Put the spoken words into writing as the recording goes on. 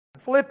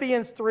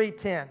Philippians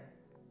 3:10.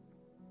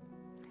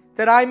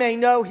 That I may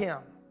know him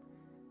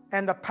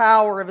and the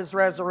power of his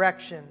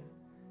resurrection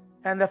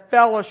and the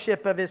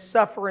fellowship of his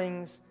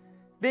sufferings,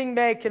 being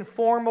made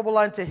conformable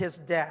unto his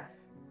death,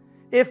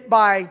 if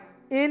by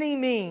any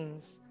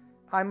means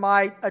I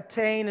might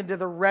attain unto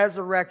the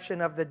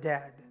resurrection of the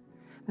dead.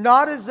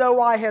 Not as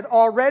though I had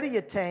already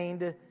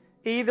attained,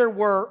 either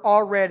were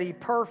already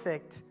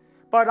perfect,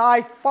 but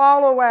I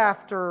follow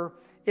after,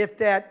 if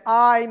that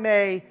I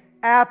may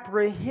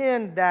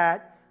apprehend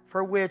that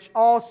for which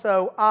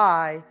also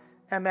I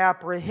am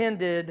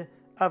apprehended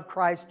of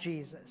Christ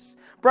Jesus.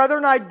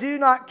 Brethren, I do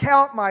not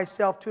count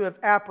myself to have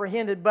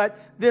apprehended, but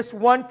this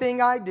one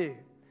thing I do,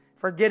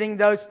 forgetting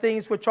those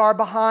things which are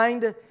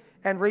behind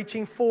and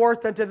reaching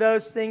forth unto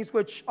those things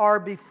which are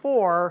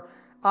before,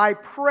 I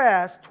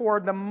press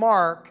toward the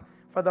mark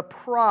for the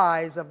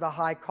prize of the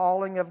high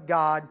calling of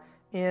God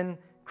in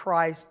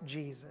Christ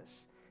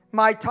Jesus.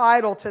 My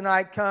title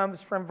tonight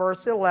comes from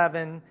verse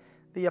 11.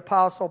 The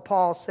Apostle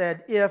Paul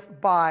said, if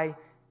by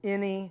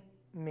any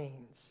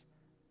means.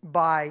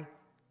 By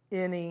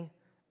any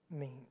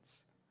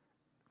means.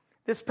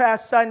 This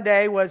past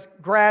Sunday was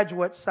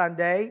Graduate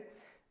Sunday,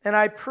 and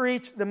I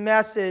preached the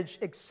message,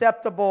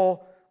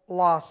 Acceptable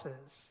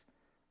Losses.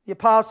 The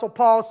Apostle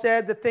Paul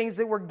said, the things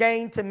that were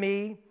gained to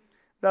me,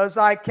 those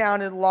I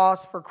counted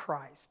loss for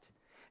Christ.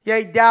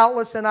 Yea,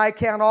 doubtless, and I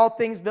count all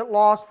things but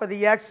loss for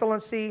the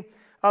excellency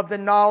of the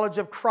knowledge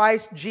of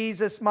Christ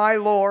Jesus my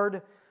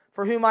Lord,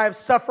 for whom I have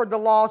suffered the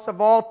loss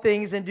of all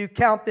things, and do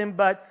count them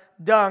but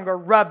dung or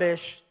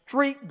rubbish,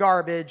 street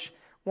garbage.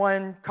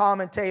 One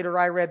commentator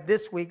I read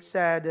this week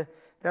said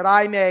that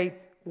I may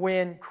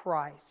win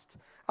Christ.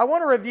 I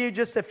want to review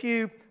just a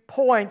few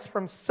points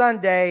from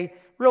Sunday,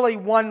 really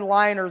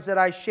one-liners that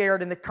I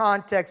shared in the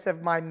context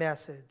of my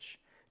message.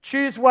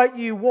 Choose what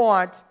you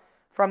want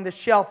from the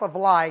shelf of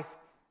life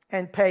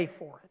and pay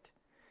for it.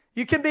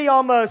 You can be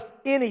almost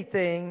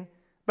anything,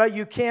 but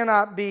you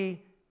cannot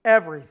be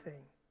everything.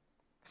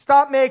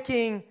 Stop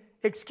making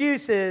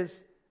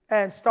excuses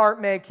and start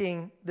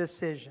making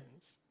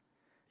decisions.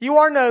 You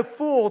are no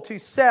fool to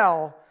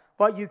sell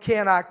what you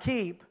cannot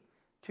keep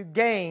to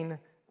gain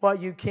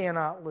what you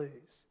cannot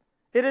lose.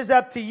 It is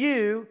up to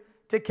you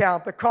to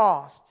count the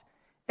cost.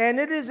 And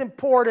it is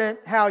important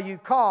how you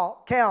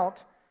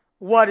count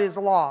what is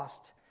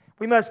lost.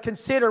 We must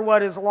consider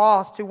what is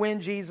lost to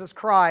win Jesus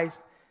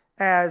Christ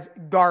as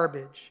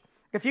garbage.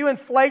 If you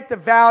inflate the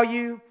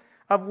value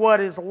of what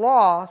is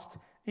lost,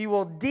 you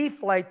will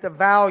deflate the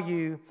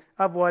value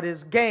of what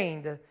is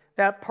gained,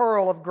 that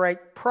pearl of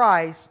great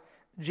price,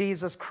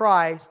 Jesus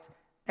Christ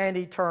and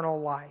eternal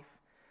life.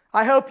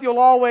 I hope you'll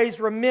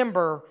always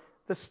remember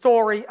the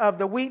story of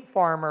the wheat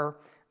farmer,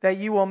 that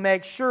you will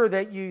make sure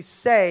that you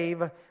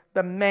save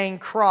the main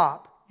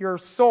crop, your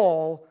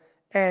soul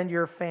and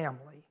your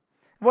family.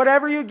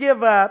 Whatever you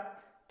give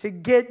up to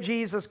get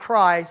Jesus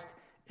Christ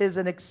is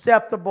an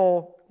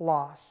acceptable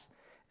loss.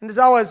 And as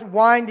I was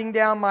winding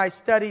down my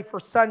study for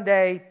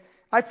Sunday,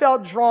 I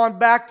felt drawn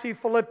back to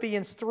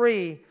Philippians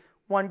 3,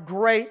 one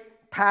great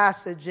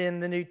passage in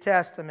the New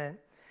Testament.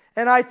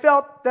 And I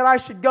felt that I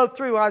should go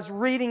through. I was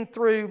reading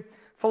through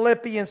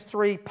Philippians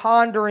 3,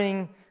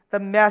 pondering the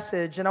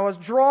message. And I was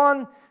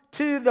drawn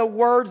to the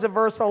words of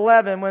verse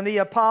 11 when the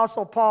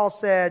Apostle Paul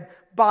said,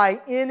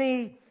 by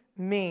any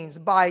means,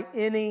 by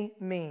any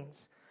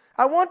means.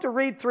 I want to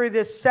read through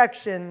this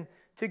section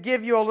to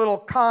give you a little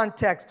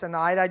context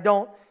tonight. I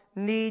don't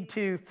need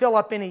to fill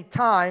up any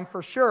time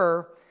for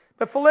sure.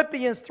 But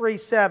Philippians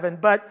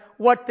 3:7, but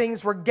what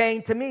things were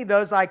gained to me,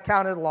 those I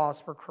counted loss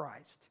for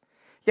Christ.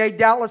 Yea,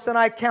 doubtless, and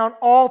I count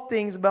all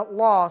things but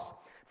loss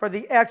for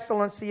the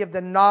excellency of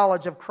the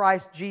knowledge of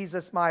Christ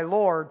Jesus my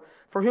Lord,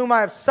 for whom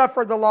I have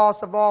suffered the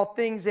loss of all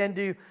things, and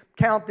do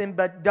count them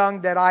but dung,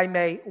 that I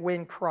may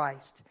win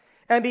Christ,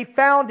 and be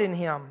found in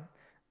him,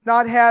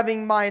 not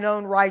having mine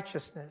own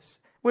righteousness,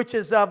 which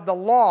is of the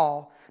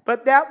law,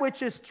 but that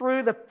which is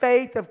through the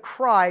faith of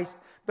Christ,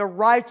 the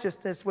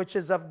righteousness which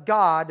is of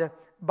God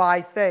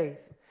by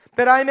faith,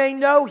 that I may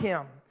know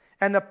him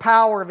and the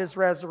power of his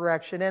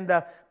resurrection and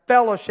the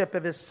fellowship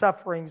of his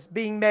sufferings,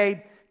 being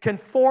made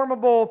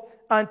conformable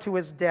unto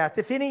his death,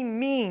 if any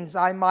means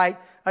I might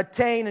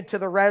attain unto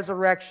the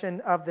resurrection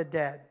of the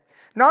dead.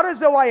 Not as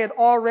though I had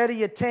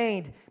already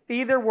attained,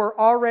 either were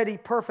already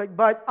perfect,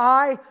 but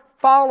I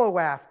follow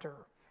after,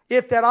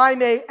 if that I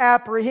may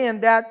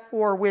apprehend that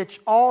for which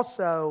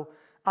also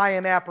I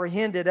am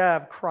apprehended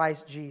of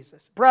Christ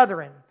Jesus.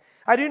 Brethren,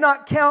 I do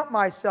not count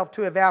myself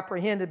to have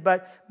apprehended,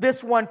 but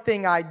this one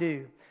thing I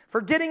do,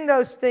 forgetting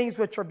those things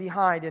which are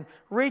behind and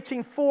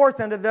reaching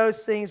forth unto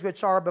those things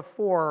which are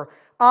before,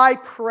 I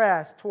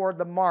press toward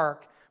the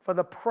mark for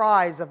the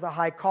prize of the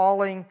high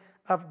calling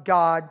of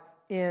God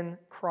in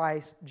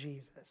Christ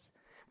Jesus.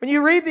 When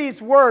you read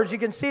these words, you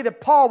can see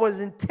that Paul was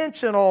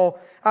intentional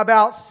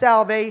about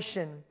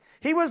salvation.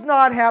 He was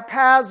not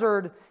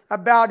haphazard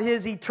about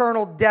his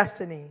eternal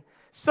destiny.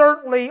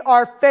 Certainly,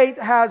 our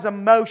faith has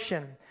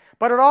emotion,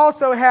 but it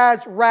also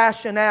has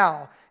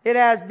rationale. It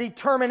has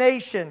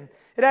determination.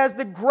 It has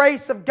the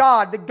grace of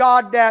God, the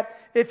God that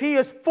if he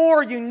is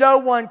for you, no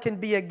one can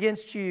be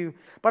against you.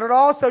 But it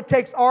also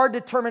takes our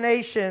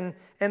determination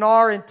and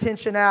our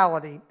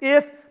intentionality.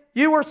 If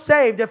you are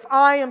saved, if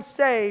I am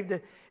saved,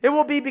 it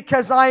will be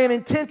because I am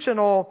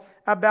intentional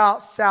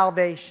about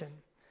salvation.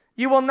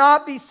 You will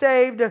not be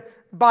saved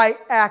by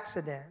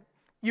accident.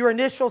 Your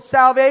initial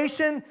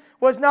salvation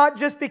was not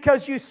just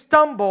because you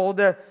stumbled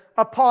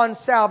upon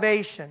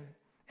salvation.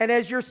 And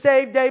as you're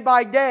saved day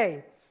by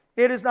day,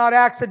 it is not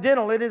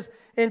accidental. It is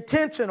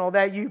intentional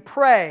that you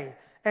pray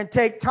and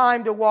take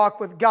time to walk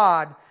with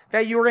God,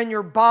 that you're in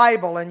your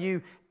Bible and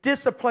you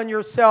discipline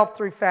yourself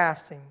through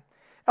fasting.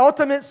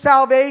 Ultimate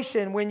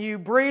salvation, when you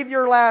breathe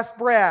your last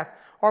breath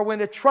or when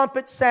the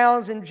trumpet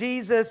sounds and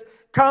Jesus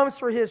comes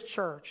for his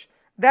church,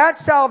 that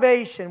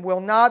salvation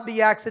will not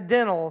be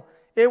accidental.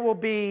 It will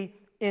be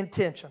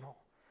intentional.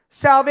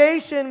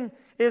 Salvation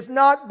is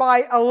not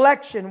by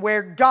election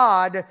where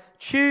God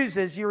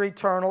chooses your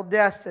eternal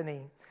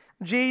destiny.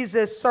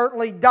 Jesus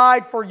certainly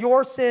died for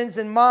your sins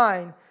and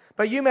mine,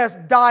 but you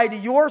must die to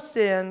your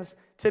sins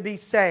to be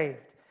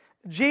saved.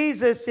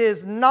 Jesus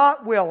is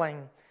not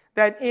willing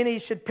that any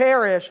should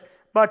perish,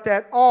 but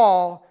that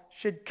all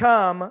should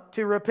come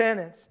to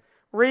repentance.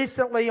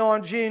 Recently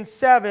on June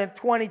 7th,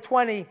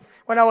 2020,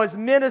 when I was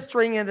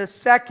ministering in the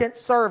second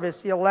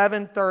service, the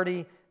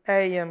 11:30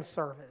 a.m.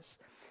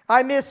 service,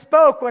 I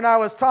misspoke when I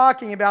was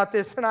talking about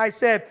this, and I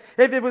said,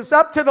 if it was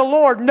up to the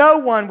Lord, no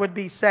one would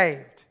be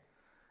saved.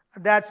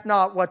 That's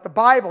not what the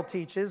Bible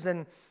teaches,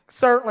 and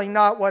certainly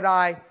not what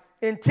I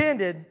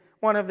intended.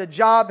 One of the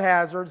job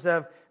hazards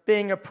of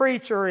being a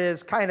preacher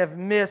is kind of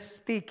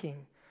misspeaking.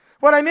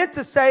 What I meant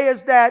to say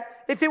is that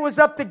if it was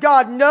up to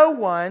God, no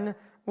one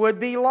would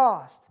be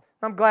lost.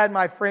 I'm glad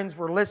my friends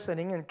were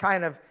listening and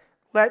kind of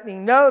let me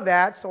know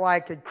that so I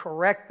could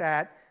correct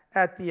that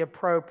at the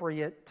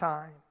appropriate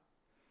time.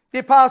 The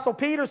Apostle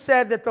Peter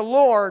said that the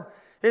Lord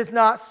is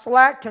not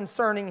slack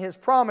concerning his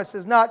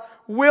promises, not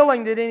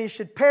willing that any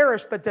should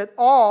perish, but that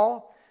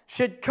all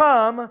should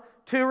come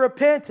to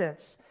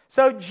repentance.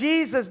 So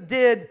Jesus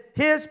did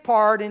his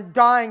part in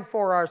dying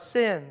for our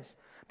sins.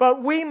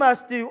 But we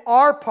must do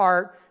our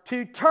part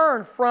to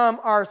turn from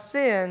our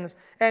sins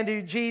and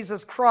to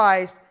Jesus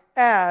Christ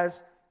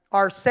as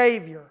our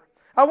Savior.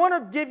 I want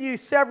to give you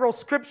several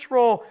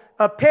scriptural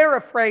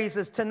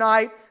paraphrases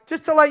tonight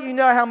just to let you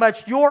know how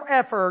much your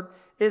effort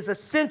is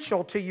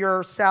essential to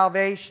your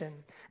salvation.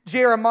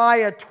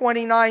 Jeremiah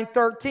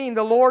 29:13,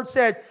 the Lord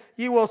said,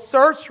 you will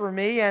search for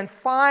me and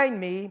find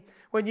me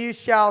when you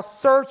shall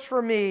search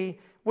for me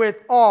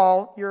with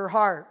all your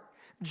heart.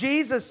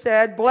 Jesus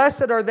said,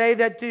 blessed are they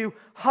that do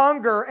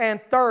hunger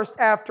and thirst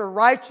after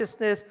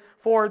righteousness,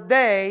 for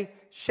they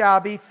shall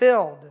be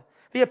filled.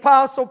 The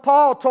Apostle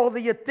Paul told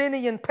the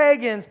Athenian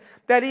pagans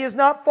that he is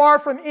not far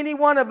from any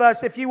one of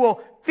us if you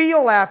will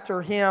feel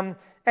after him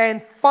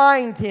and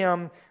find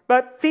him.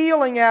 But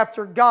feeling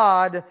after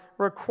God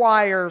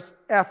requires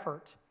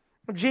effort.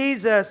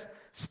 Jesus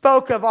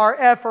spoke of our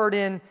effort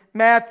in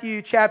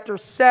Matthew chapter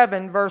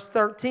 7, verse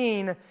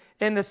 13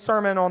 in the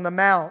Sermon on the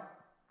Mount.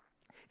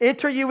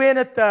 Enter you in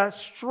at the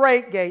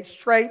straight gate.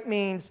 Straight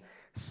means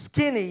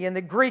skinny. In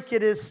the Greek,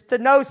 it is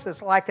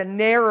stenosis, like a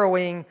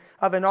narrowing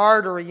of an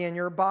artery in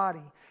your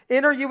body.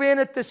 Enter you in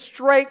at the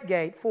straight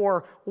gate,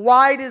 for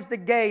wide is the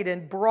gate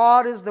and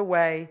broad is the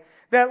way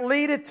that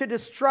leadeth to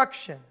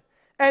destruction,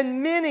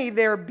 and many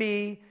there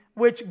be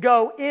which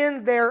go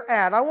in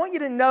thereat. I want you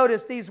to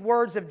notice these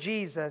words of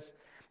Jesus,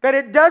 that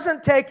it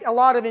doesn't take a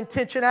lot of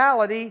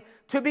intentionality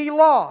to be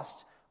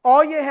lost.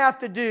 All you have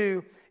to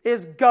do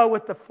is go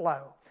with the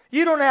flow.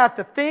 You don't have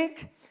to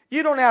think.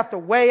 You don't have to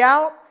weigh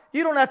out.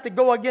 You don't have to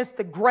go against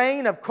the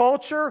grain of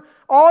culture.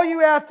 All you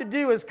have to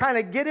do is kind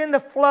of get in the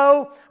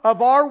flow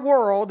of our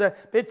world.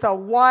 It's a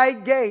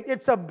wide gate.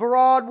 It's a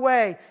broad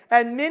way.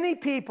 And many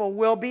people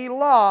will be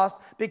lost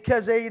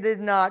because they did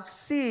not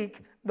seek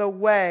the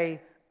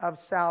way of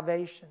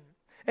salvation.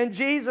 And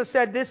Jesus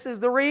said this is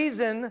the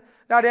reason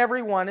not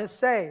everyone is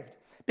saved.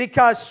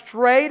 Because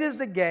straight is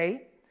the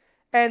gate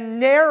and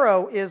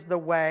narrow is the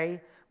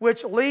way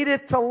which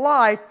leadeth to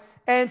life,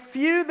 and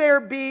few there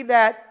be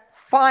that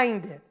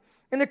find it.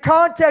 In the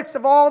context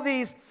of all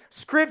these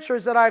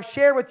scriptures that I've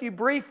shared with you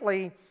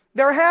briefly,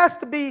 there has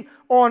to be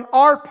on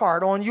our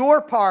part, on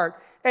your part,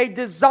 a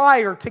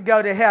desire to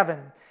go to heaven.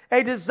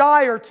 A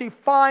desire to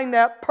find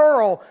that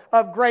pearl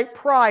of great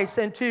price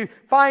and to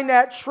find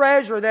that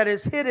treasure that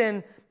is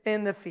hidden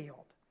in the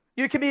field.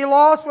 You can be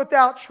lost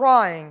without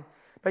trying,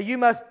 but you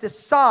must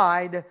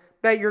decide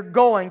that you're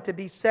going to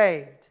be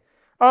saved.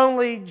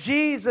 Only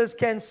Jesus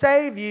can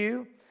save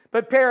you,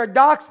 but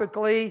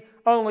paradoxically,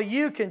 only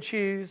you can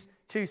choose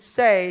to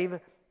save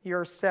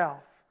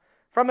yourself.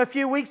 From a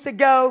few weeks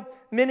ago,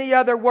 many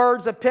other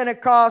words of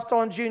Pentecost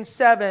on June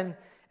 7,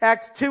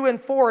 Acts 2 and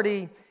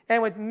 40,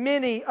 and with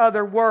many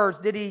other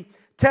words did he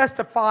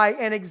testify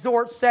and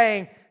exhort,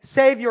 saying,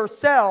 save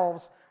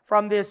yourselves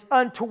from this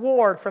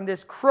untoward, from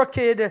this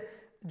crooked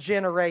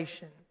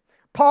generation.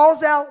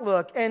 Paul's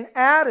outlook and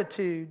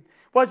attitude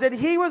was that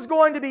he was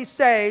going to be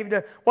saved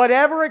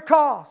whatever it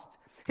cost.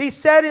 He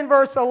said in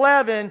verse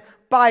 11,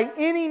 by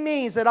any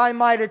means that I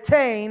might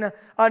attain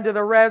unto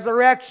the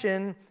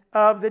resurrection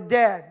of the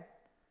dead.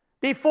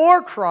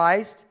 Before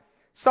Christ,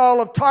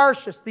 Saul of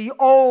Tarsus, the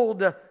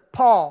old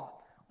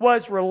Paul,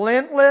 was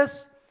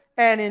relentless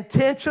and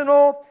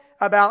intentional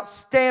about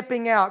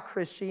stamping out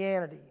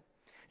Christianity.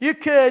 You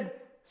could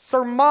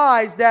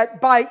surmise that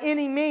by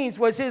any means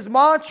was his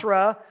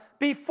mantra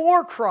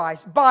before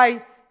Christ.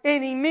 By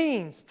any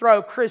means,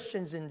 throw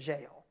Christians in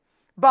jail.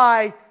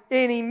 By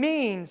any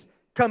means,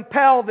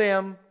 compel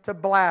them to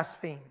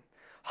blaspheme.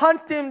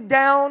 Hunt them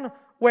down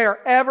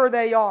wherever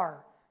they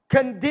are.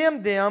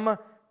 Condemn them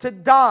to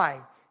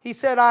die. He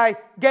said, I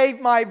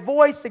gave my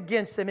voice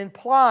against them,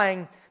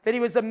 implying that he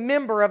was a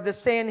member of the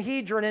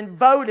Sanhedrin and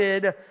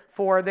voted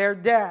for their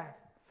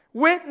death.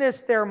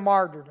 Witness their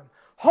martyrdom.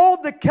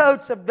 Hold the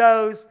coats of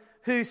those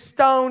who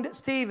stoned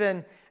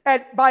Stephen.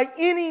 And by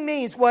any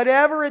means,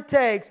 whatever it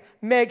takes,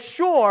 make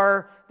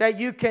sure that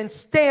you can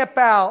stamp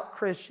out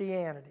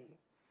Christianity.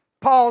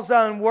 Paul's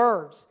own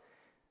words,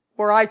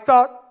 where I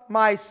thought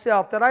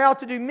myself that I ought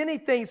to do many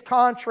things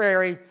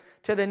contrary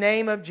to the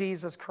name of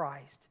Jesus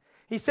Christ.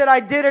 He said, I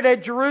did it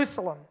at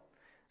Jerusalem.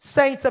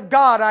 Saints of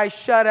God I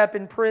shut up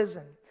in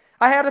prison.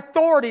 I had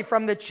authority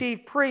from the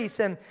chief priests,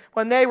 and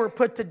when they were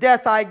put to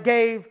death, I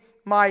gave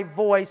my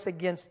voice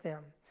against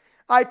them.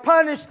 I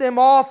punished them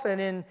often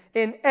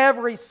in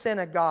every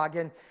synagogue,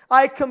 and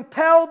I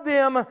compelled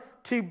them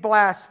to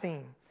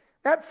blaspheme.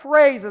 That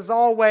phrase is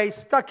always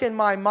stuck in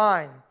my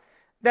mind,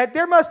 that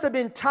there must have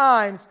been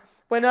times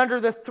when under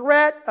the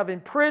threat of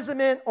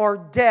imprisonment or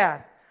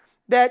death,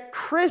 that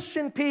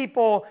Christian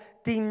people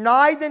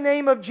denied the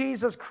name of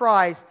Jesus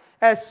Christ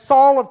as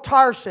Saul of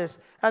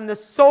Tarsus, and the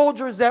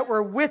soldiers that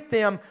were with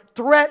them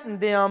threatened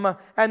them,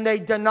 and they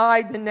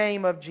denied the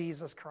name of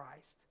Jesus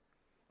Christ.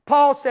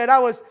 Paul said, I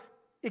was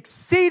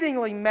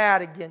exceedingly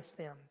mad against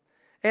them,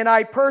 and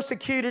I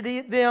persecuted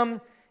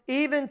them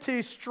even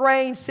to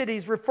strange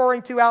cities,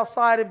 referring to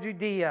outside of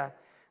Judea.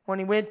 When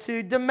he went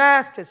to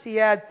Damascus, he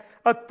had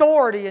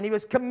authority, and he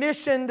was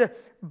commissioned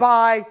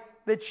by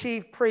the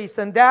chief priest.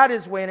 And that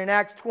is when, in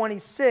Acts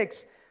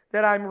 26,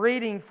 that I'm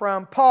reading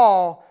from,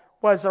 Paul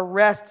was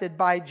arrested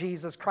by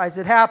Jesus Christ.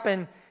 It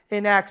happened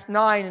in Acts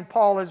 9, and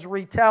Paul is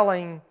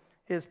retelling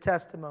his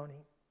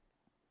testimony.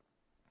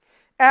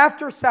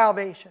 After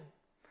salvation,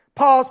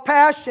 Paul's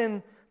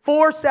passion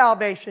for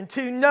salvation,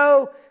 to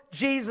know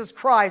Jesus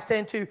Christ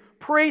and to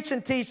preach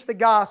and teach the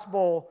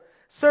gospel,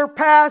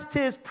 surpassed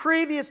his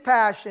previous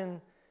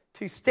passion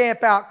to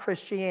stamp out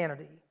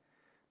Christianity.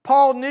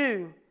 Paul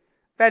knew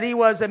that he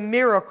was a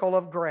miracle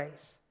of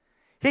grace.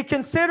 He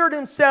considered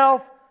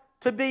himself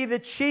to be the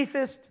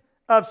chiefest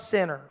of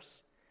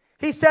sinners.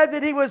 He said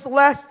that he was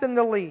less than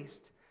the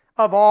least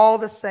of all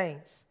the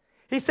saints.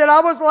 He said,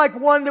 I was like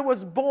one that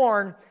was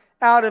born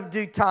out of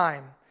due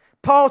time.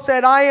 Paul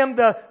said, I am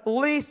the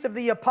least of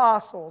the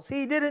apostles.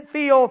 He didn't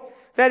feel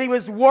that he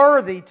was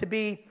worthy to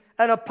be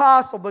an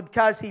apostle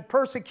because he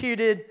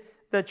persecuted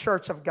the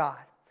church of God.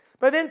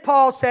 But then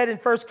Paul said in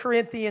 1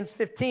 Corinthians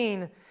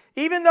 15,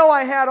 even though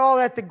I had all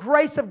that, the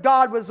grace of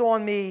God was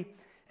on me,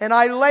 and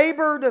I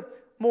labored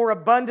more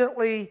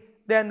abundantly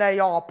than they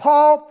all.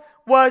 Paul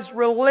was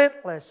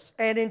relentless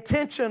and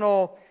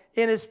intentional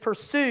in his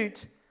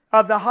pursuit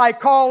of the high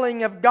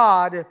calling of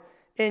God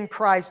in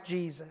Christ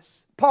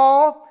Jesus.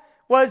 Paul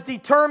was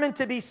determined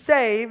to be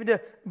saved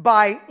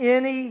by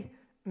any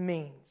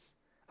means.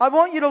 I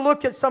want you to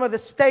look at some of the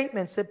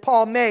statements that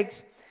Paul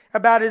makes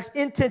about his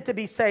intent to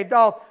be saved.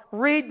 I'll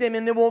read them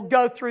and then we'll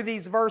go through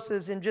these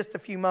verses in just a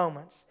few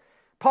moments.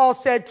 Paul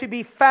said, to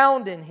be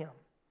found in him,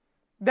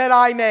 that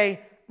I may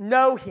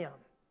know him.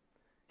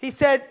 He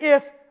said,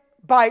 if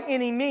by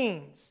any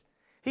means.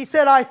 He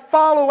said, I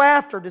follow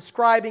after,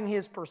 describing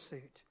his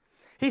pursuit.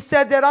 He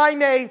said that I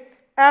may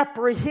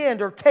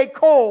apprehend or take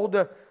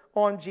hold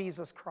on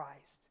Jesus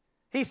Christ.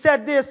 He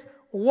said, this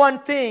one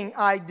thing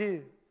I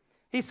do.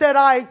 He said,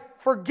 I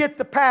forget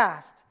the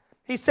past.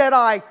 He said,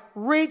 I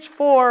reach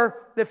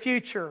for the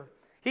future.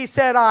 He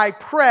said, I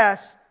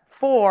press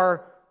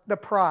for the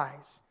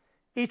prize.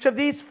 Each of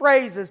these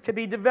phrases could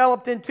be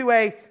developed into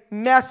a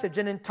message,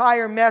 an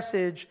entire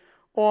message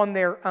on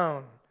their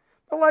own.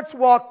 But let's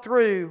walk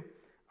through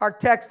our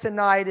text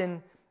tonight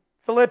in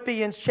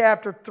Philippians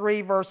chapter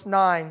 3, verse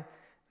 9.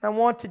 I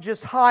want to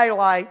just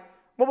highlight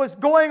what was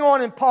going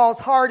on in Paul's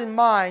heart and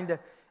mind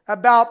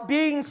about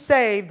being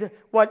saved,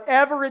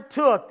 whatever it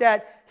took,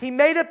 that he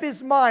made up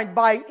his mind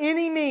by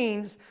any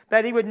means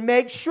that he would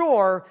make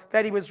sure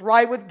that he was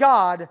right with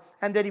God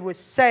and that he was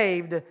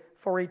saved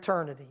for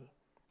eternity.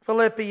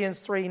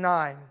 Philippians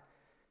 3:9.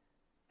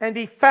 And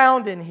be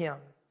found in him,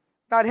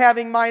 not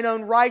having mine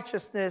own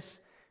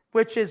righteousness,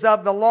 which is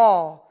of the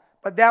law,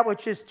 but that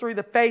which is through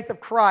the faith of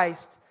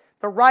Christ,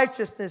 the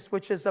righteousness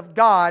which is of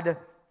God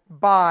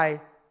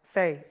by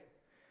faith.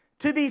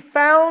 To be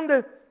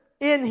found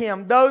in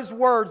him, those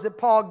words that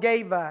Paul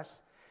gave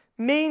us,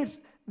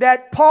 means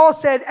that Paul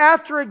said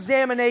after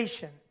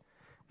examination,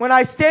 when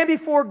I stand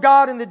before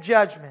God in the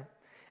judgment,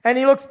 and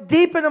he looks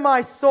deep into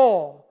my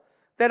soul,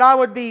 that I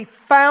would be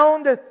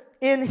found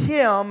in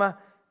him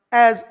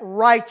as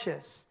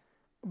righteous,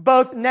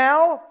 both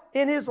now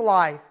in his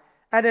life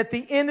and at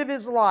the end of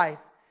his life.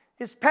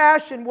 His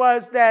passion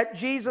was that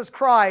Jesus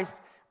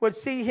Christ would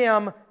see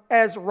him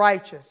as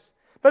righteous.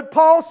 But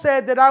Paul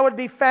said that I would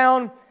be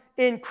found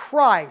in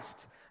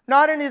Christ,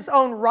 not in his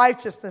own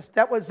righteousness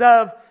that was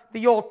of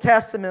the Old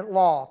Testament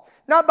law,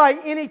 not by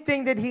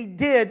anything that he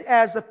did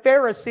as a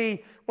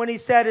Pharisee when he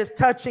said, as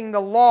touching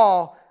the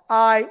law,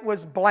 I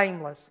was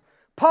blameless.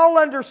 Paul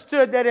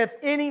understood that if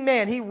any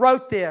man, he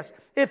wrote this,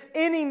 if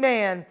any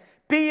man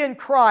be in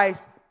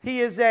Christ, he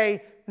is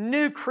a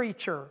new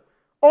creature.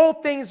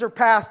 Old things are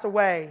passed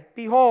away.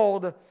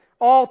 Behold,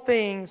 all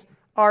things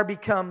are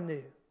become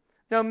new.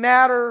 No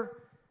matter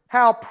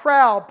how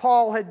proud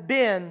Paul had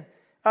been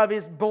of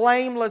his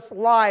blameless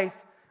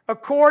life,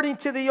 according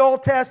to the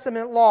Old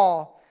Testament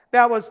law,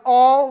 that was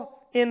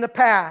all in the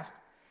past.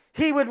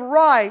 He would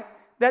write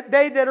that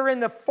they that are in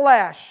the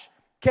flesh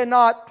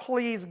cannot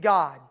please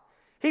God.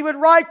 He would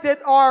write that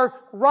our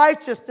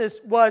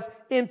righteousness was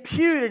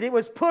imputed. It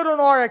was put on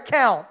our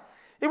account.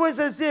 It was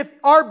as if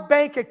our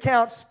bank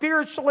account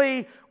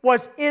spiritually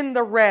was in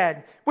the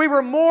red. We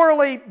were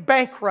morally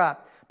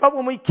bankrupt. But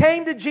when we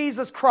came to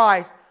Jesus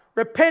Christ,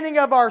 repenting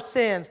of our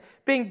sins,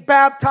 being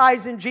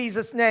baptized in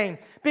Jesus' name,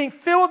 being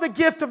filled with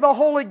the gift of the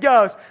Holy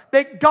Ghost,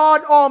 that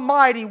God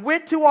Almighty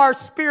went to our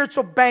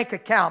spiritual bank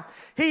account.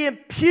 He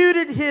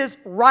imputed his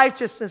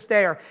righteousness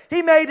there.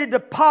 He made a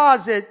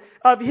deposit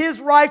of his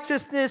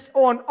righteousness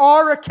on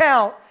our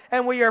account,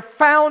 and we are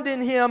found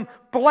in him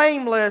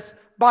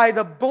blameless by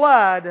the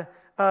blood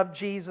of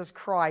Jesus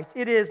Christ.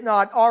 It is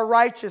not our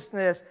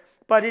righteousness,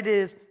 but it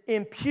is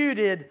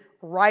imputed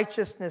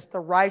righteousness, the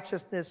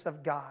righteousness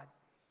of God.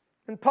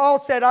 And Paul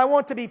said, I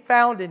want to be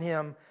found in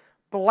him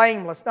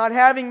blameless, not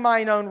having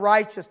mine own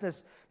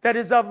righteousness that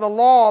is of the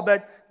law,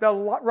 but the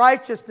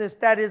righteousness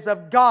that is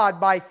of God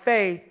by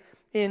faith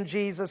in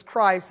Jesus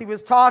Christ. He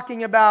was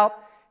talking about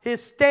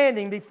his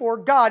standing before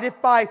God.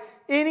 If by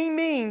any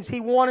means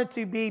he wanted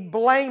to be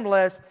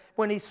blameless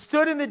when he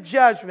stood in the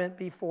judgment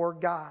before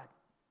God.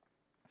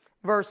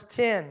 Verse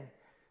 10,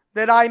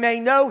 that I may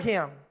know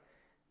him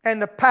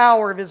and the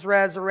power of his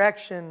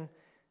resurrection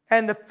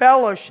and the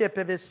fellowship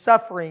of his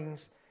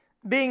sufferings,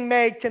 being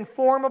made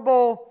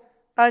conformable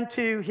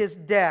unto his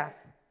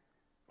death.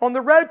 On the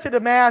road to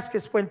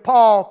Damascus, when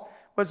Paul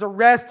was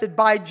arrested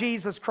by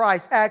Jesus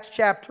Christ, Acts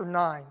chapter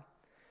 9,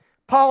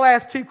 Paul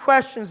asked two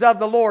questions of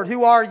the Lord.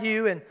 Who are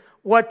you and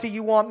what do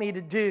you want me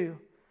to do?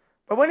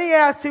 But when he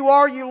asked, who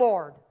are you,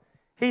 Lord?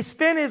 He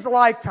spent his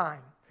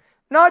lifetime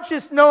not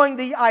just knowing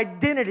the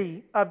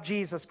identity of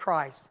Jesus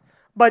Christ,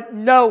 but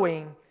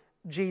knowing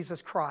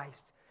Jesus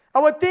Christ. I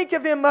would think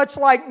of him much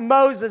like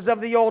Moses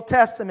of the Old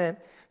Testament,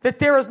 that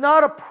there is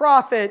not a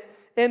prophet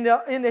in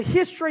the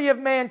history of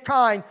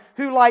mankind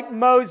who, like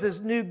Moses,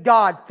 knew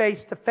God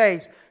face to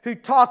face, who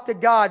talked to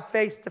God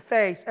face to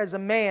face as a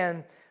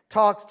man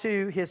talks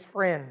to his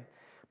friend.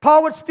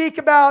 Paul would speak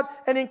about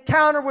an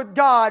encounter with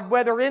God,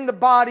 whether in the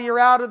body or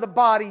out of the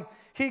body,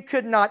 he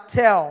could not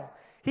tell.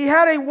 He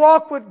had a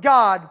walk with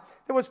God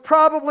that was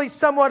probably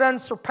somewhat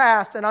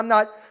unsurpassed, and I'm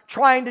not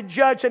trying to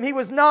judge him. He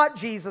was not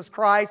Jesus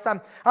Christ.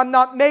 I'm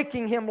not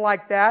making him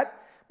like that.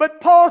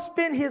 But Paul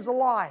spent his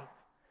life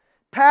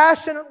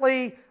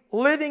passionately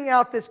living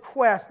out this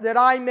quest that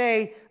I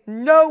may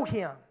know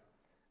him.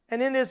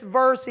 And in this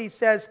verse he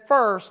says,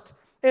 first,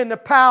 in the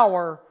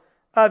power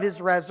of his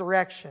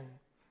resurrection.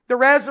 The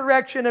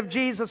resurrection of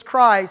Jesus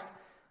Christ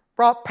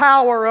brought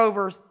power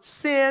over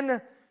sin,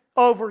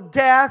 over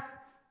death,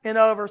 and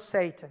over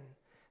Satan.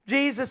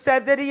 Jesus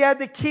said that he had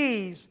the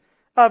keys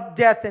of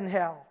death and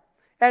hell.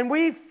 And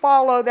we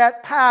follow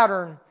that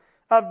pattern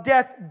of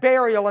death,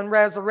 burial, and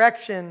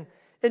resurrection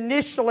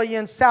initially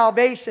in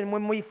salvation.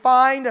 When we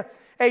find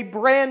a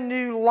brand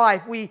new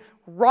life, we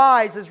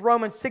rise, as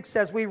Romans 6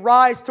 says, we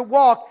rise to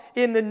walk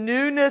in the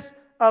newness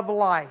of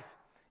life.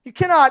 You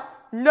cannot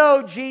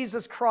know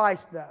Jesus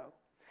Christ, though,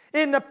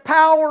 in the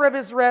power of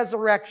his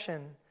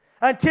resurrection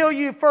until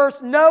you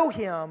first know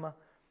him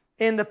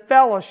in the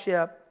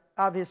fellowship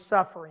of his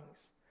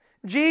sufferings.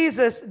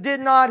 Jesus did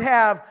not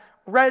have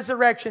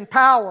resurrection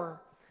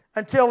power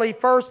until he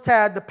first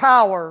had the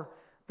power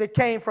that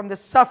came from the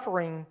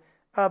suffering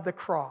of the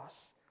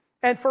cross.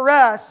 And for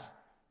us,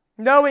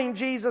 knowing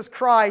Jesus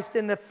Christ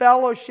in the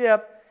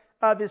fellowship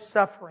of his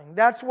suffering.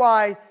 That's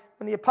why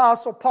when the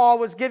Apostle Paul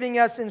was giving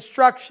us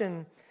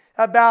instruction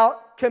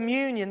about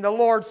communion, the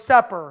Lord's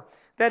Supper,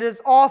 that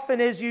as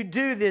often as you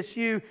do this,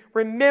 you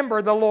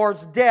remember the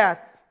Lord's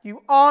death.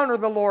 You honor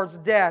the Lord's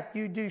death.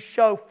 You do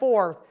show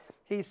forth,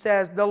 he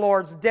says, the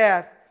Lord's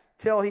death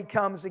till he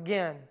comes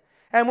again.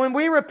 And when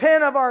we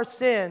repent of our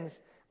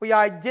sins, we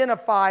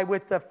identify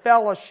with the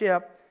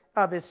fellowship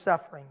of his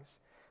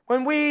sufferings.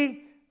 When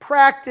we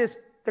practice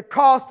the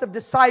cost of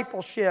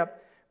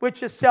discipleship,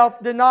 which is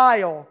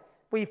self-denial,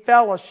 we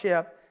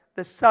fellowship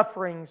the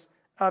sufferings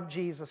of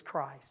Jesus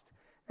Christ.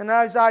 And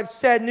as I've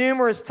said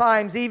numerous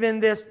times,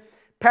 even this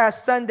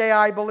past Sunday,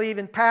 I believe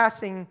in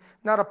passing,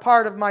 not a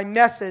part of my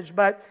message,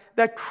 but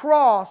the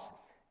cross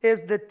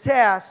is the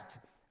test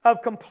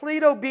of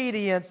complete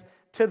obedience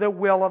to the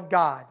will of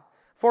God.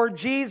 for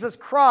Jesus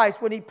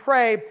Christ when he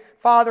prayed,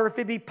 Father, if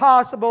it be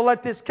possible,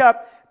 let this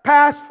cup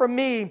pass from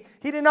me.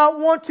 He did not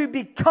want to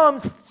become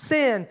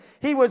sin.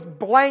 He was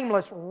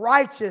blameless,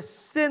 righteous,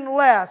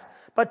 sinless.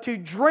 But to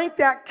drink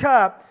that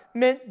cup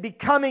meant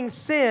becoming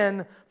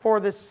sin for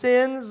the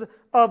sins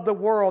of the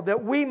world,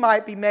 that we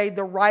might be made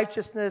the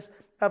righteousness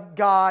of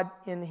God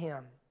in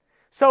him.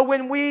 So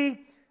when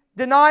we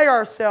deny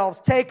ourselves,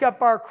 take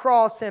up our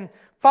cross, and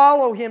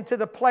follow him to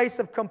the place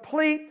of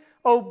complete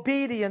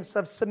obedience,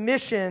 of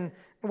submission,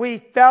 we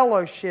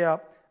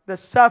fellowship the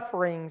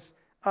sufferings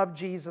of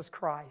Jesus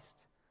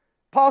Christ.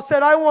 Paul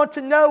said, I want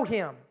to know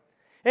him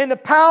in the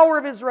power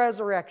of his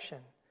resurrection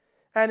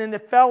and in the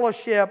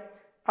fellowship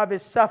of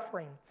his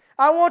suffering.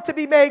 I want to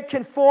be made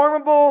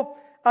conformable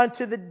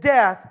unto the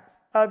death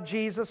of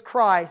Jesus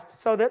Christ,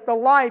 so that the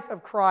life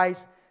of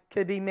Christ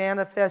could be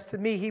manifested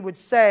in me, he would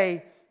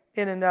say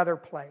in another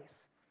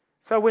place.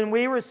 So when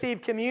we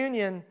receive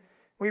communion,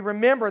 we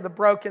remember the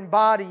broken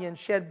body and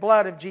shed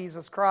blood of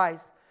Jesus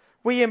Christ.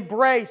 We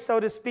embrace, so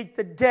to speak,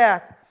 the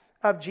death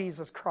of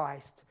Jesus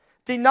Christ,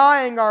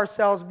 denying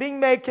ourselves, being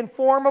made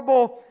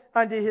conformable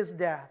unto his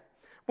death.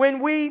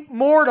 When we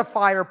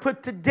mortify or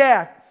put to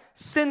death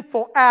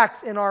sinful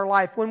acts in our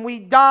life, when we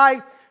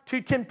die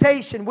to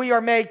temptation, we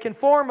are made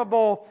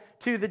conformable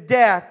to the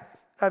death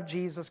of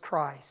Jesus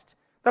Christ.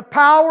 The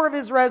power of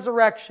his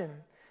resurrection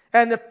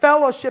and the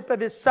fellowship of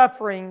his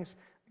sufferings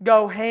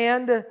go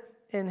hand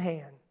in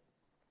hand.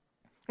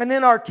 And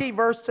then our key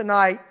verse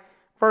tonight,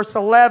 verse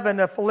 11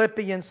 of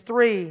Philippians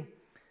 3,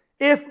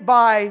 if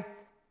by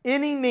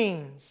any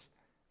means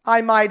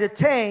I might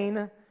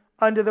attain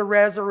unto the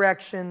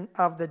resurrection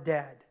of the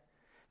dead.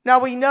 Now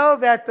we know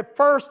that the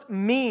first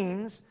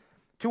means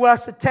to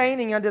us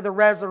attaining unto the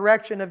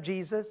resurrection of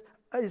Jesus,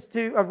 is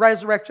to a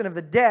resurrection of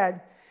the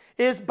dead,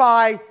 is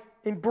by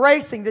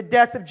embracing the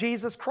death of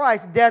Jesus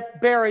Christ, death,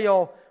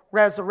 burial,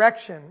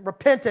 resurrection,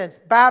 repentance,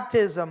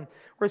 baptism,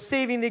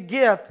 receiving the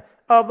gift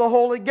of the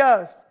Holy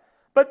Ghost.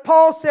 But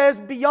Paul says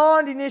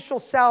beyond initial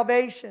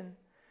salvation,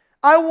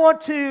 I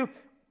want to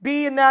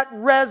be in that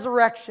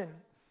resurrection.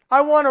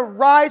 I want to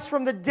rise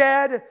from the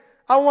dead.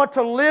 I want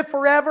to live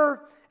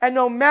forever. And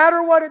no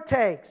matter what it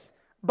takes,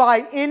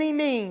 by any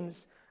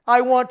means,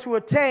 I want to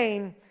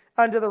attain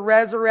unto the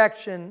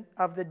resurrection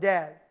of the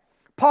dead.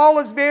 Paul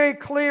is very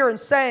clear in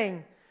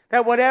saying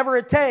that whatever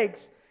it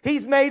takes,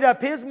 he's made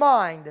up his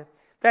mind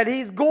that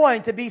he's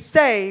going to be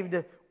saved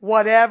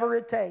whatever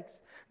it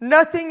takes.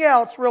 Nothing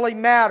else really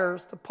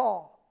matters to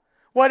Paul.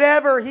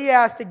 Whatever he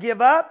has to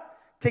give up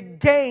to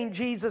gain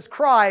Jesus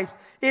Christ,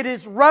 it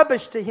is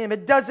rubbish to him.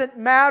 It doesn't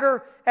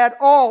matter at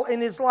all in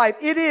his life.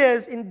 It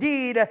is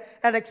indeed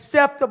an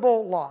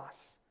acceptable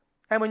loss.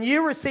 And when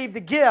you receive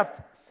the gift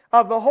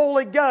of the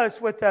Holy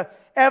Ghost with the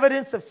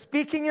evidence of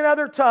speaking in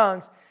other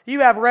tongues,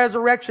 you have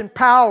resurrection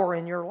power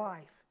in your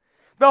life.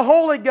 The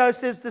Holy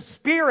Ghost is the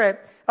Spirit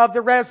of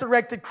the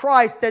resurrected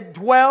Christ that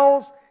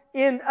dwells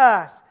in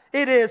us.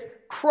 It is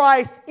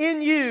Christ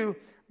in you,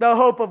 the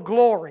hope of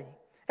glory.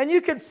 And you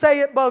could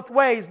say it both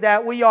ways,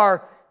 that we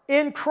are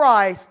in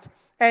Christ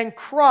and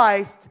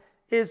Christ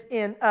is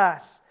in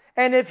us.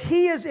 And if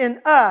he is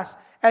in us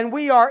and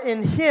we are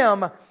in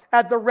him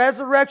at the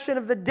resurrection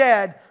of the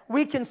dead,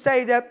 we can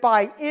say that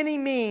by any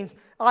means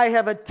I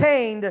have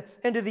attained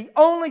into the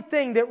only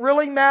thing that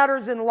really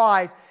matters in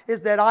life,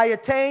 is that I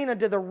attain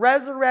unto the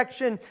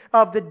resurrection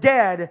of the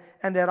dead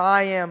and that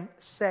I am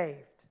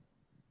saved.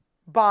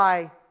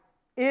 By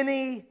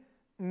any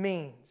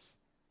means.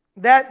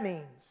 That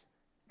means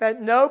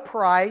that no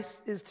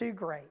price is too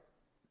great,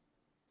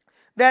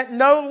 that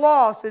no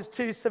loss is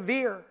too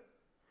severe,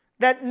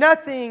 that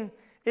nothing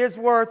is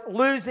worth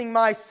losing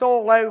my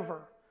soul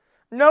over,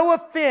 no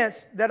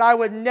offense that I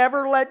would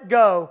never let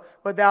go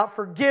without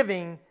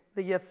forgiving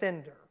the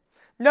offender,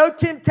 no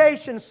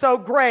temptation so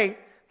great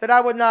that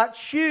I would not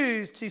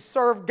choose to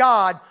serve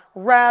God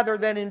rather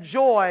than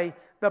enjoy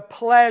the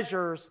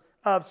pleasures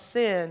of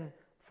sin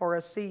for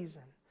a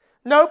season,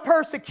 no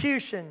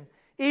persecution,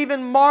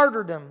 even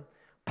martyrdom.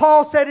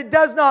 Paul said it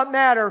does not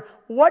matter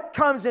what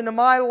comes into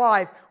my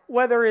life,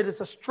 whether it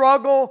is a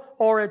struggle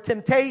or a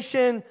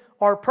temptation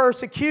or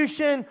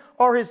persecution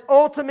or his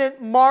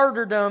ultimate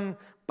martyrdom,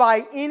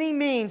 by any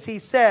means, he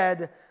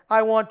said,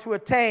 I want to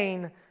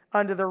attain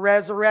unto the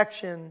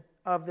resurrection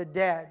of the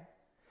dead.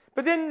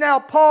 But then now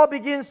Paul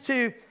begins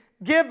to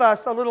give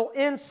us a little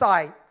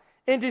insight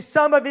into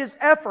some of his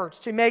efforts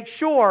to make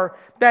sure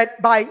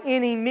that by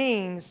any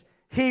means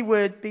he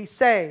would be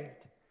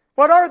saved.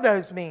 What are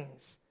those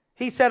means?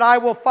 He said, I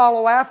will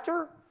follow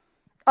after,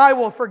 I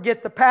will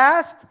forget the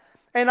past,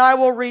 and I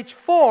will reach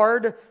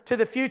forward to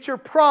the future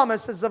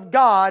promises of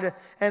God,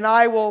 and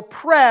I will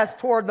press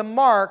toward the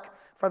mark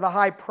for the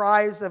high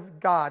prize of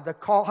God, the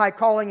high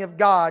calling of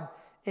God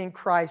in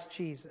Christ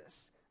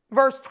Jesus.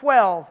 Verse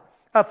 12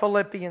 of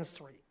Philippians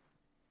 3.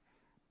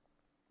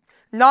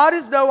 Not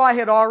as though I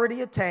had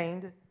already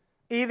attained,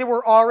 either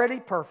were already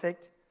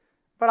perfect,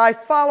 but I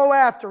follow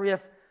after,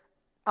 if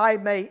I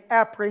may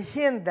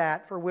apprehend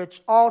that for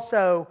which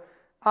also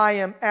I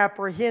am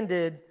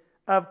apprehended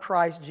of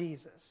Christ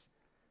Jesus.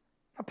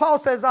 Paul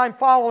says, I'm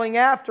following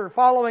after.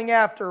 Following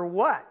after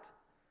what?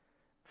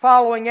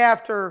 Following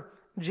after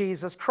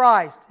Jesus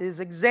Christ, his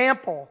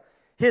example,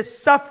 his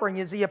suffering,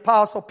 as the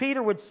Apostle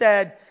Peter would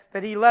said,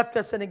 that he left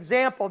us an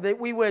example that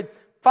we would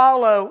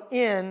follow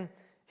in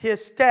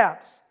his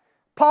steps.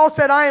 Paul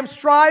said, I am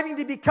striving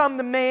to become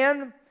the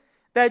man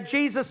that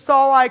Jesus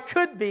saw I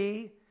could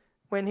be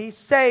when he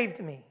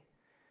saved me.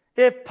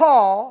 If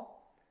Paul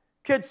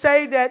could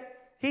say that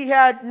he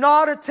had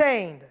not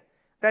attained,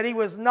 that he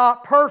was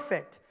not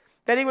perfect,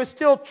 that he was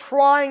still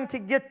trying to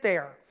get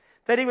there,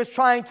 that he was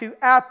trying to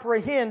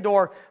apprehend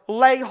or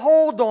lay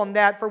hold on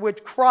that for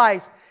which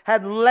Christ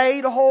had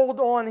laid hold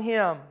on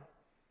him,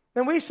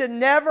 then we should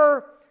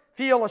never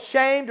feel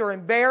ashamed or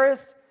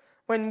embarrassed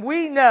when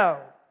we know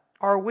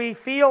or we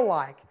feel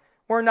like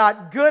we're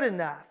not good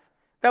enough,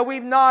 that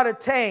we've not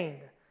attained,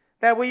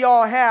 that we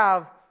all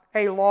have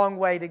a long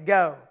way to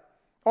go.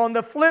 On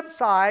the flip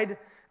side,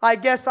 I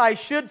guess I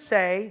should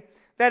say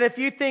that if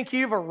you think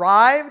you've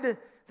arrived,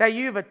 that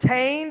you've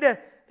attained,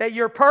 that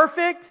you're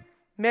perfect,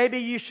 maybe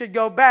you should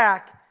go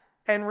back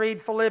and read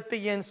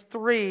Philippians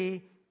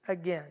 3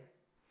 again.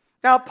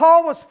 Now,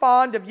 Paul was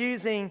fond of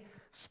using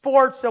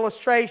sports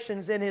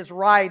illustrations in his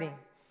writing.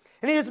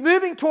 And he is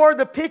moving toward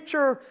the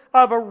picture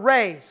of a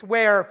race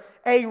where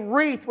a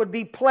wreath would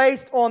be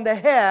placed on the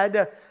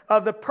head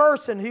of the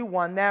person who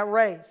won that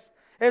race.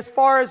 As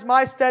far as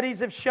my studies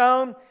have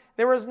shown,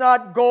 there was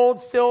not gold,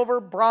 silver,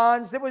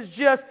 bronze. It was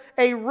just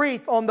a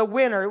wreath on the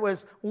winner. It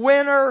was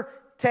winner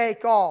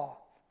take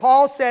all.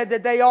 Paul said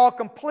that they all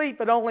complete,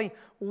 but only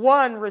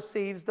one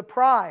receives the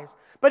prize.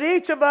 But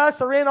each of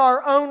us are in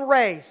our own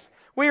race.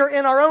 We are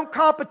in our own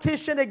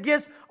competition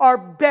against our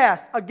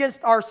best,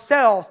 against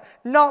ourselves,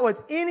 not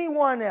with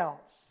anyone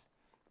else.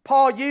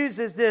 Paul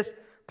uses this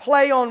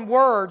play on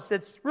words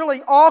that's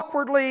really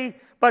awkwardly,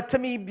 but to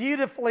me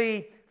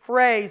beautifully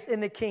phrased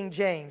in the King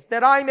James,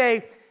 that I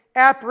may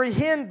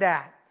apprehend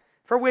that,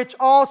 for which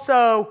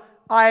also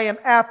I am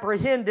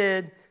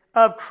apprehended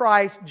of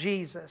Christ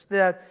Jesus.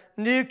 The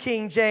New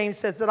King James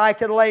says that I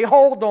could lay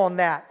hold on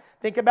that.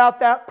 Think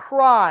about that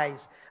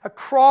prize, a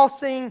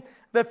crossing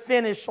the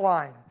finish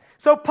line.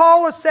 So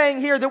Paul is saying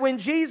here that when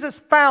Jesus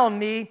found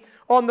me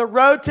on the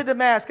road to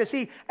Damascus,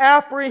 he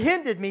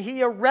apprehended me,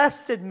 he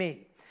arrested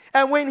me.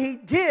 And when he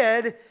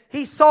did,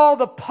 he saw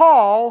the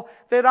Paul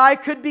that I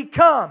could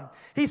become.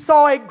 He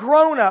saw a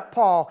grown-up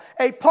Paul,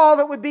 a Paul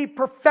that would be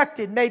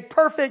perfected, made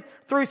perfect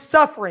through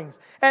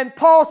sufferings. And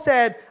Paul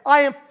said,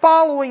 I am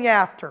following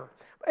after.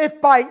 If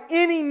by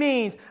any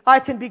means I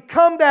can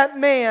become that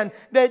man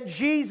that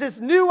Jesus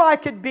knew I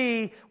could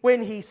be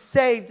when he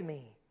saved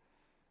me.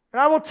 And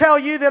I will tell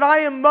you that I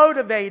am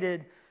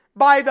motivated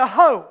by the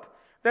hope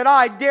that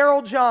I,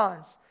 Darrell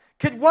Johns,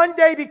 could one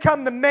day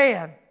become the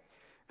man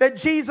that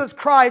Jesus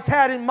Christ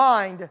had in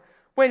mind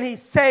when he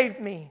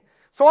saved me.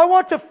 So I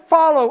want to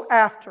follow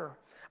after.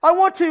 I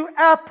want to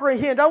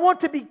apprehend. I want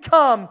to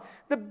become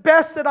the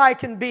best that I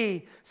can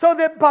be so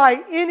that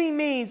by any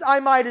means I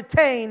might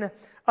attain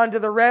unto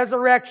the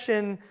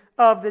resurrection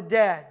of the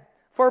dead.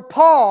 For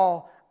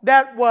Paul,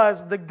 that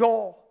was the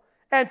goal.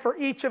 And for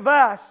each of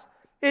us,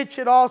 it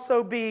should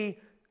also be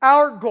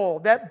our goal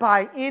that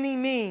by any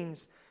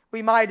means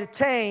we might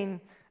attain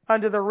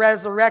unto the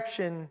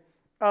resurrection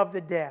of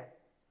the dead.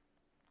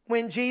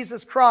 When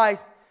Jesus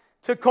Christ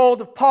took hold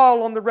of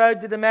Paul on the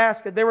road to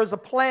Damascus, there was a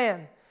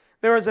plan,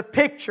 there was a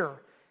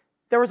picture,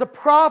 there was a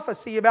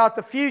prophecy about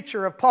the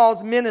future of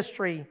Paul's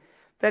ministry,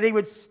 that he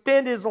would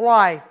spend his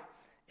life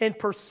in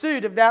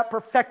pursuit of that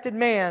perfected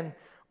man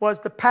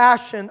was the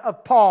passion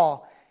of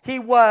Paul. He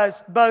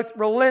was both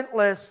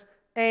relentless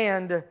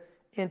and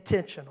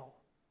intentional.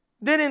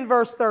 Then in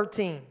verse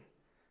 13,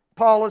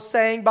 Paul is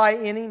saying, by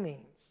any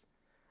means.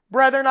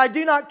 Brethren, I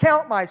do not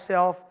count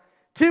myself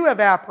to have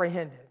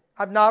apprehended.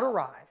 I've not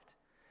arrived.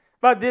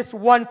 But this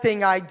one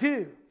thing I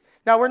do.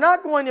 Now we're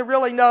not going to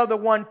really know the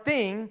one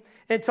thing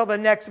until the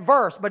next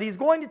verse, but he's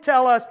going to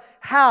tell us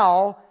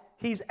how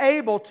he's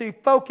able to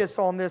focus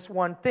on this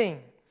one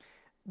thing.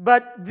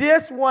 But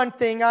this one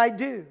thing I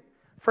do,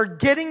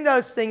 forgetting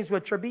those things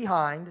which are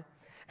behind,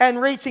 and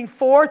reaching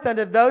forth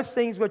unto those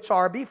things which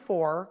are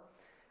before,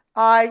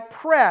 I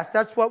press.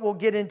 That's what we'll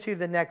get into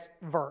the next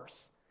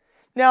verse.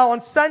 Now on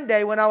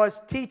Sunday when I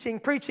was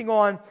preaching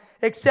on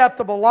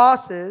acceptable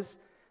losses,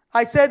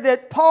 I said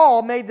that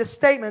Paul made the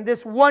statement,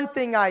 this one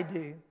thing I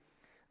do,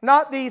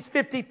 not these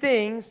 50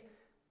 things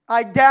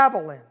I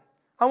dabble in.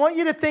 I want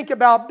you to think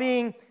about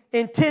being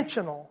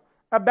intentional,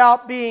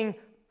 about being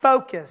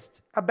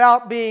focused,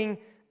 about being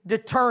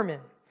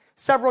determined.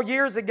 Several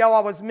years ago, I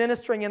was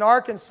ministering in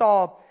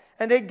Arkansas,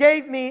 and they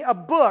gave me a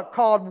book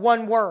called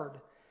One Word.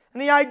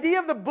 And the idea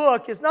of the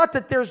book is not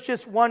that there's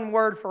just one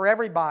word for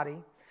everybody,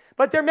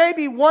 but there may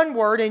be one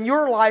word in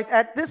your life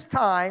at this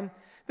time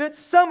that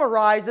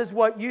summarizes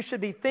what you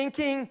should be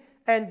thinking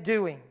and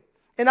doing.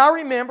 And I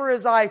remember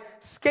as I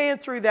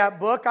scanned through that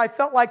book, I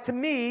felt like to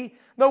me,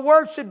 the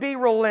word should be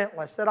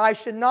relentless, that I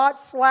should not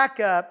slack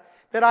up,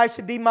 that I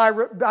should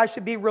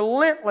be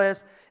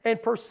relentless in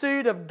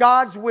pursuit of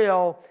God's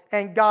will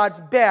and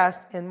God's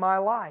best in my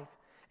life.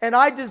 And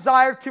I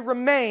desire to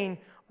remain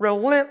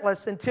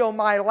relentless until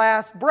my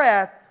last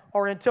breath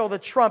or until the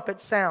trumpet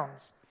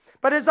sounds.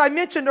 But as I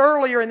mentioned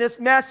earlier in this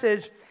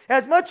message,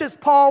 as much as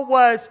Paul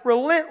was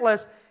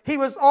relentless, he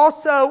was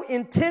also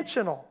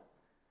intentional.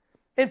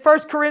 In 1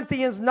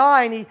 Corinthians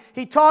 9,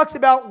 he talks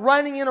about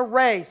running in a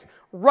race,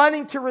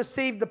 running to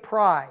receive the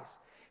prize.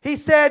 He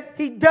said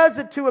he does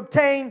it to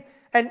obtain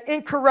an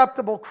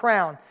incorruptible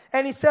crown.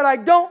 And he said, I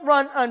don't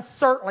run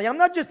uncertainly. I'm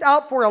not just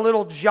out for a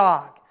little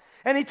jog.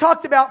 And he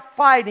talked about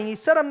fighting. He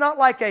said, I'm not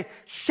like a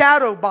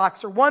shadow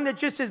boxer, one that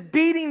just is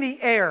beating the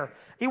air.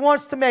 He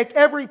wants to make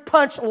every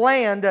punch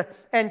land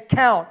and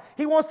count.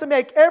 He wants to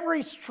make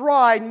every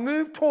stride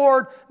move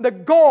toward the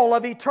goal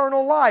of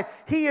eternal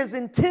life. He is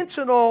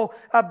intentional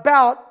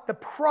about the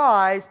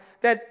prize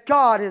that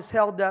God has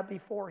held up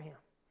before him.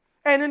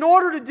 And in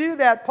order to do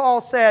that, Paul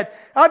said,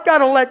 I've got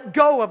to let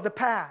go of the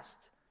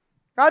past.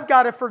 I've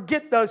got to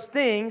forget those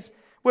things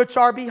which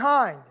are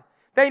behind.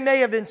 They may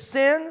have been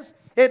sins.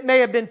 It may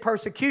have been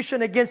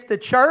persecution against the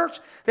church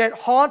that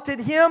haunted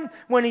him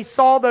when he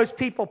saw those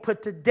people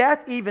put to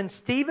death, even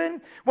Stephen,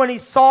 when he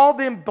saw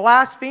them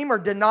blaspheme or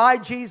deny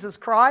Jesus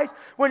Christ,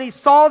 when he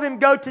saw them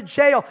go to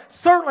jail.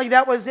 Certainly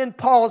that was in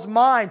Paul's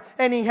mind,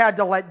 and he had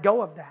to let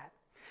go of that.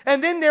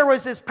 And then there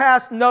was his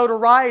past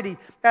notoriety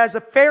as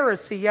a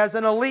Pharisee, as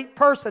an elite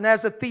person,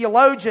 as a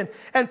theologian.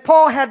 And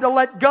Paul had to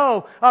let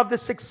go of the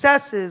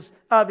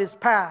successes of his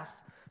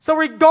past. So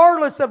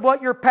regardless of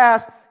what your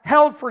past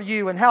held for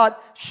you and how it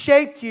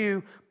shaped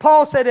you,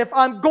 Paul said, if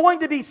I'm going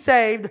to be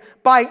saved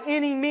by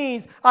any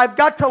means, I've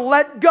got to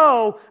let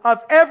go of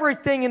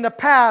everything in the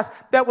past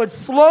that would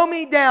slow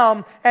me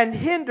down and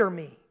hinder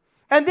me.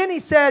 And then he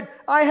said,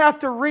 I have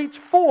to reach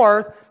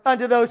forth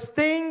unto those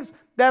things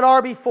that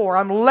are before.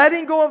 I'm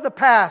letting go of the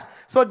past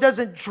so it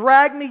doesn't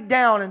drag me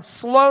down and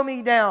slow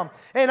me down.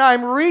 And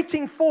I'm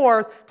reaching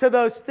forth to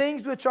those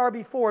things which are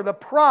before, the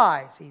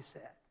prize, he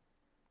said.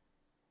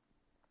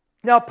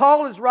 Now,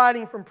 Paul is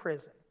writing from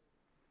prison.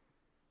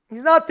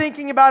 He's not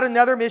thinking about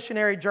another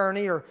missionary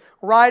journey or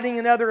writing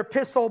another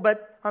epistle,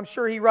 but I'm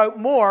sure he wrote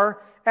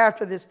more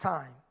after this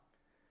time.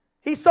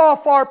 He saw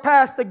far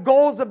past the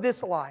goals of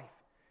this life.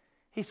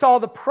 He saw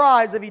the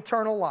prize of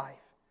eternal life.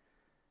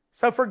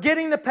 So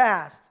forgetting the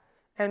past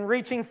and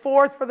reaching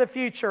forth for the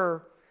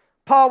future,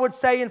 Paul would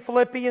say in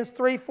Philippians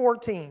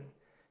 3:14,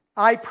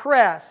 I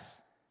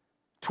press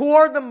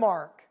toward the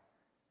mark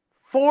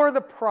for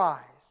the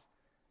prize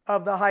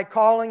of the high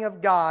calling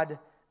of God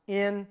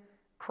in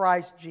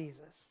Christ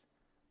Jesus.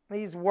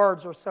 These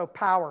words are so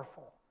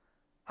powerful.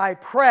 I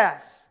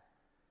press.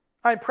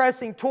 I'm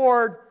pressing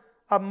toward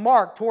a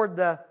mark, toward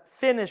the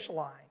finish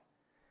line.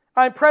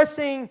 I'm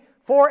pressing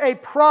for a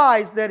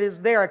prize that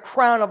is there, a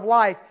crown of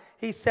life.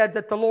 He said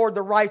that the Lord,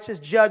 the righteous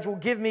judge, will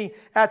give me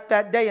at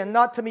that day, and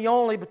not to me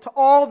only, but to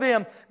all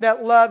them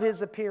that love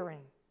his appearing.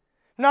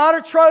 Not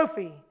a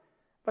trophy,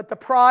 but the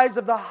prize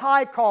of the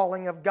high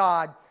calling of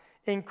God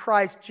in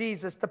Christ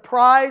Jesus. The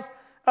prize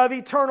of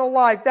eternal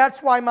life.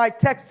 That's why my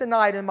text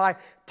tonight and my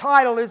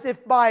title is,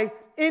 if by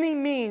any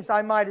means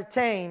I might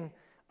attain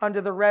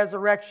unto the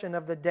resurrection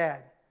of the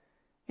dead.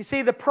 You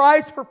see, the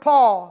price for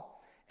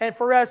Paul and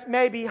for us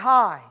may be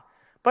high,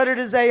 but it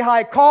is a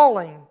high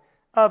calling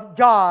of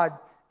God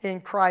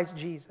in Christ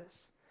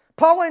Jesus.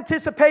 Paul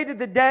anticipated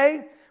the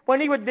day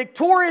when he would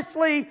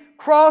victoriously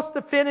cross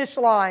the finish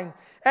line,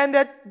 and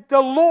that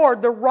the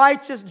Lord, the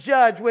righteous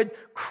judge, would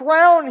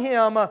crown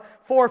him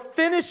for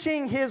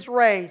finishing his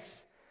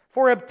race,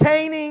 for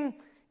obtaining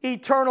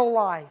eternal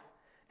life.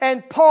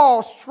 And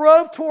Paul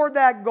strove toward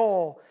that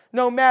goal.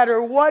 No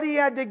matter what he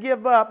had to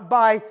give up,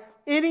 by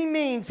any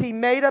means he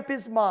made up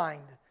his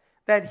mind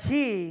that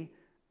he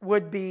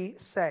would be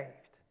saved.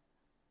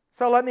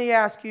 So let me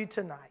ask you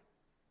tonight,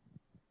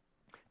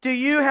 do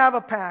you have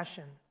a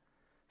passion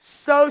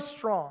so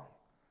strong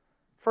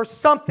for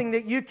something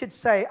that you could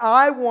say,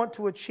 I want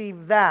to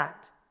achieve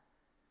that,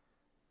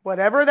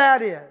 whatever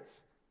that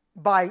is,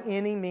 by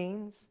any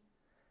means?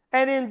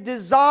 And in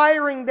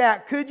desiring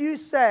that, could you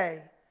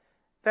say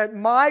that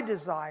my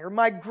desire,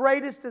 my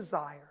greatest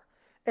desire,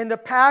 and the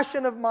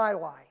passion of my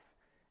life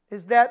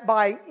is that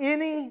by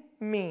any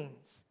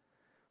means,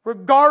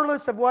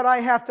 regardless of what I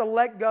have to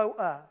let go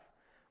of,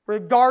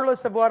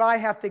 regardless of what I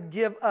have to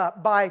give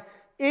up, by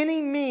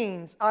any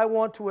means I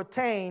want to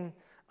attain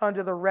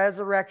unto the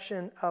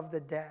resurrection of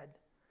the dead?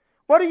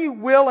 What are you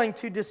willing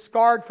to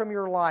discard from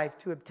your life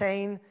to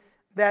obtain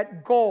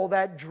that goal,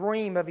 that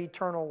dream of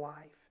eternal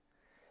life?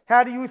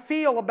 How do you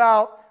feel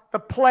about the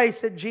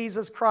place that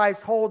Jesus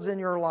Christ holds in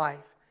your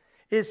life?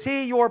 Is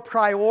he your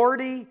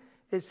priority?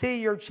 Is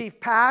he your chief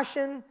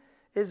passion?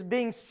 Is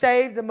being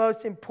saved the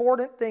most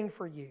important thing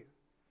for you?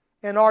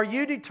 And are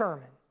you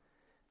determined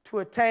to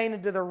attain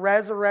into the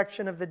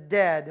resurrection of the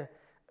dead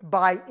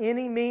by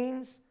any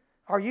means?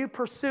 Are you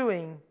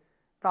pursuing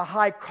the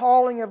high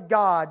calling of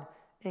God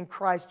in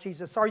Christ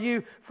Jesus? Are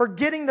you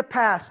forgetting the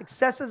past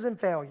successes and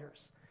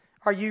failures?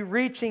 Are you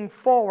reaching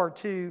forward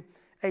to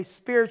a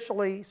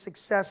spiritually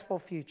successful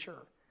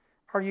future?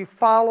 Are you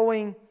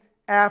following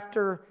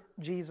after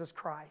Jesus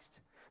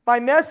Christ? My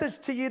message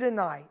to you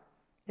tonight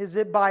is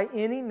that by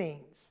any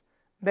means,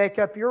 make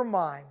up your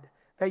mind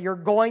that you're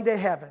going to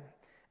heaven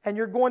and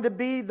you're going to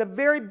be the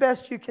very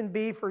best you can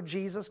be for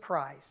Jesus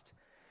Christ.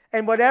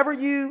 And whatever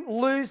you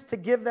lose to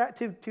give that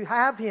to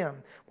have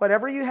him,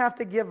 whatever you have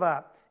to give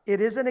up,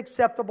 it is an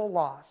acceptable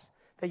loss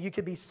that you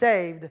could be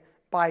saved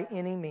by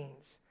any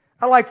means.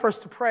 I'd like for us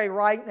to pray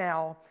right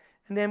now,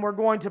 and then we're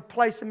going to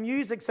play some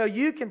music so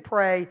you can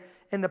pray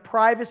in the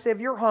privacy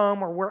of your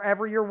home or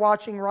wherever you're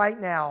watching right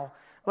now.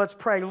 Let's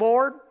pray.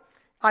 Lord,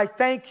 I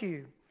thank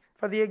you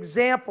for the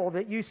example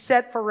that you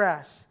set for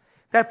us,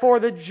 that for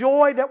the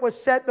joy that was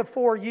set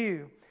before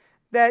you,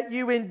 that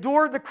you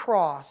endured the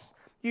cross,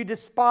 you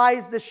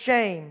despised the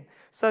shame,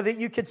 so that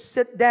you could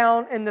sit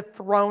down in the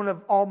throne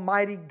of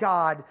Almighty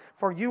God,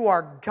 for you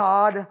are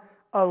God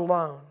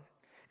alone.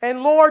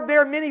 And Lord,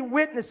 there are many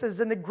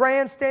witnesses in the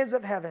grandstands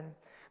of heaven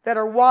that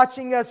are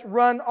watching us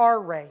run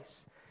our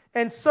race.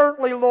 And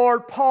certainly,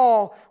 Lord,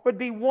 Paul would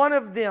be one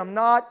of them,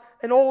 not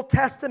an Old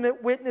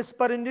Testament witness,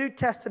 but a New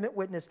Testament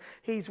witness.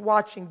 He's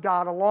watching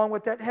God along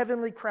with that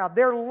heavenly crowd.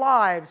 Their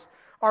lives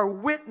are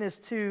witness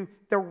to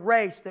the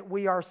race that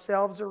we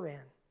ourselves are in.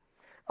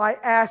 I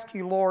ask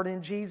you, Lord,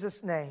 in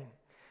Jesus' name,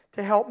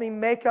 to help me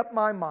make up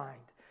my mind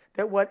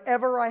that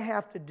whatever I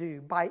have to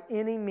do by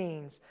any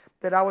means,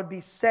 that I would be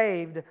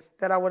saved,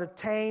 that I would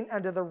attain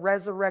unto the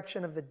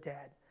resurrection of the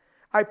dead.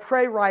 I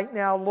pray right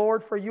now,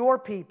 Lord, for your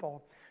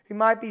people who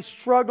might be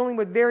struggling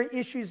with very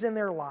issues in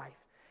their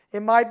life.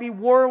 It might be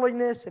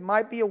worldliness, it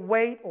might be a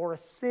weight or a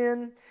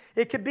sin.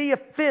 It could be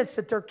offense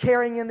that they're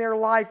carrying in their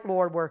life,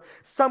 Lord, where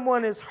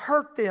someone has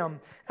hurt them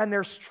and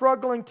they're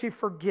struggling to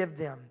forgive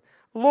them.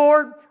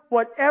 Lord,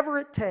 whatever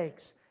it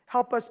takes,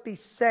 help us be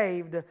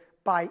saved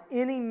by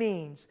any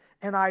means.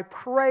 And I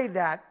pray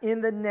that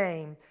in the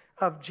name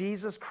of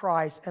Jesus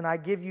Christ. And I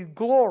give you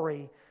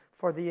glory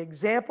for the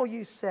example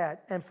you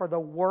set and for the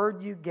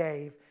word you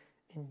gave.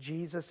 In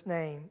Jesus'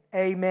 name,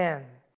 amen.